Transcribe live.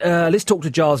let's talk to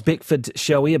Giles Beckford,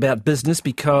 shall we, about business,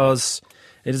 because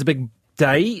it is a big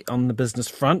day on the business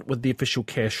front with the official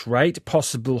cash rate,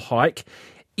 possible hike.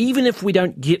 Even if we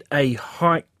don't get a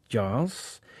hike,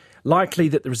 Giles, likely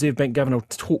that the Reserve Bank Governor will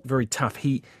talk very tough.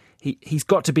 He's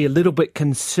got to be a little bit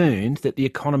concerned that the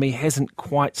economy hasn't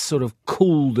quite sort of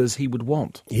cooled as he would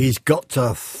want. He's got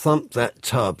to thump that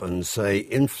tub and say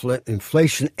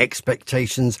inflation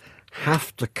expectations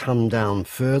have to come down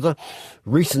further.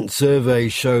 Recent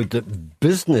surveys showed that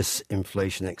business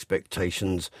inflation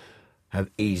expectations have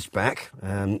eased back.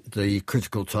 The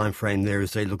critical time frame there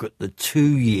is they look at the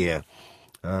 2-year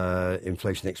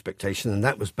inflation expectation, and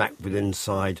that was back within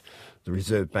inside the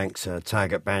Reserve Bank's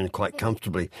target band quite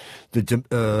comfortably.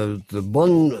 The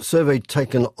one survey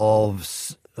taken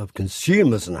of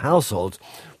consumers and households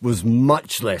was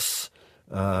much less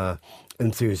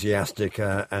enthusiastic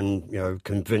and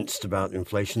convinced about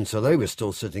inflation, so they were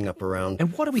still sitting up around 4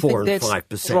 and 5%. And what do we think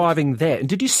that's driving that? And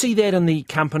did you see that in the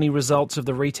company results of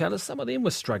the retailers? Some of them were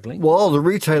struggling. Well, the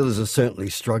retailers are certainly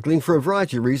struggling for a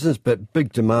variety of reasons, but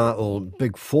big demand or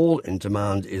big fall in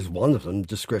demand is one of them.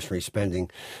 Discretionary spending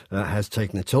has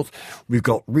taken a tilt. We've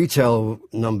got retail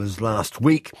numbers last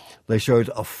week. They showed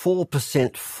a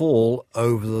 4% fall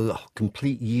over the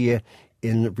complete year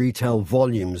in retail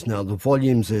volumes. Now, the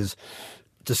volumes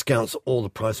discounts all the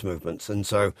price movements, and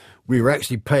so we were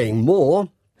actually paying more,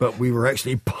 but we were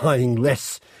actually buying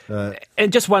less.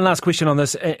 And just one last question on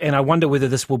this, and I wonder whether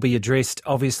this will be addressed.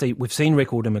 Obviously, we've seen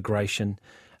record immigration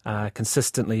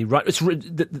consistently. Right,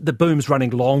 the boom's running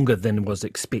longer than was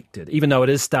expected, even though it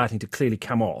is starting to clearly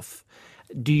come off.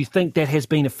 Do you think that has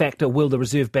been a factor? Will the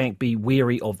Reserve Bank be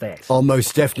wary of that? Oh,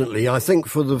 most definitely. I think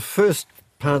for the first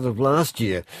part of last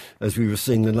year, as we were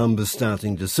seeing the numbers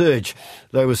starting to surge,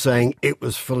 they were saying it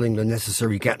was filling the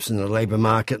necessary gaps in the labour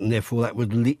market, and therefore that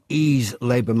would ease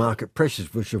labour market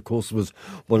pressures, which of course was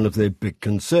one of their big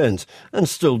concerns, and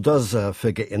still does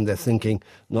figure in their thinking,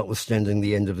 notwithstanding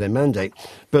the end of their mandate.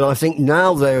 But I think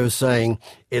now they're saying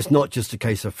it's not just a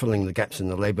case of filling the gaps in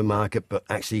the labour market, but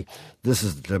actually this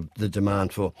is the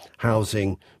demand for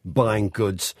housing, buying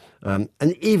goods, and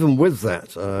even with that,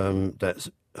 that's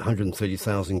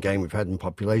 130,000 gain we've had in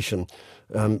population,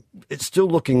 it's still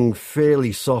looking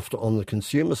fairly soft on the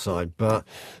consumer side, but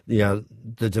the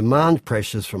demand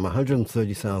pressures from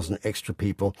 130,000 extra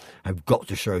people have got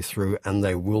to show through, and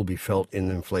they will be felt in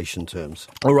inflation terms.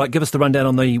 All right, give us the rundown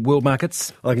on the world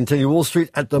markets. I can tell you Wall Street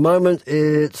at the moment,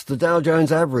 it's the Dow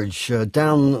Jones average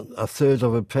down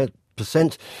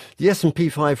 1/3%. The S&P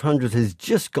 500 has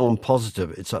just gone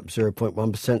positive. It's up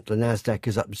 0.1%. The Nasdaq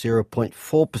is up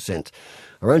 0.4%.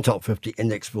 Our own top 50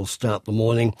 index will start the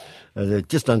morning at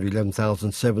just under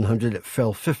 11,700. It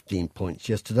fell 15 points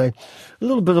yesterday. A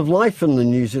little bit of life in the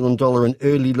New Zealand dollar in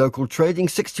early local trading.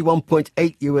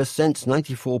 61.8 US cents,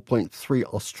 94.3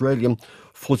 Australian,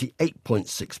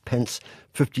 48.6 pence,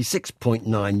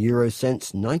 56.9 euro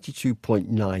cents,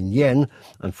 92.9 yen,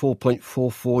 and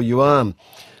 4.44 yuan.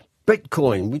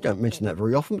 Bitcoin, we don't mention that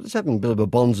very often, but it's having a bit of a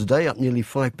bonza day, up nearly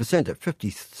 5% at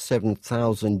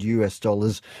 57,000 US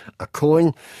dollars a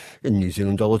coin. In New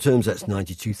Zealand dollar terms, that's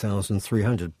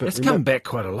 92,300. It's come back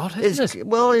quite a lot, hasn't it?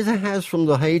 Well, it has from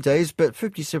the heydays, but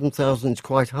 57,000 is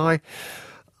quite high.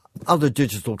 Other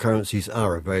digital currencies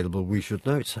are available, we should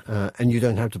note, and you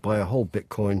don't have to buy a whole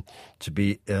Bitcoin to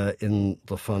be in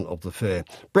the fun of the fair.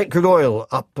 Brent crude oil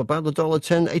up about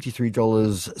 $1.10,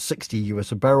 $83.60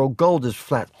 US a barrel. Gold is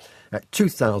flat at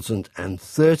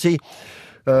 2,030.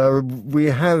 We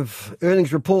have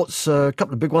earnings reports, a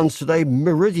couple of big ones today,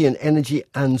 Meridian Energy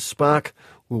and Spark.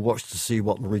 We'll watch to see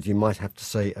what Meridian might have to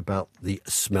say about the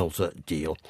smelter deal.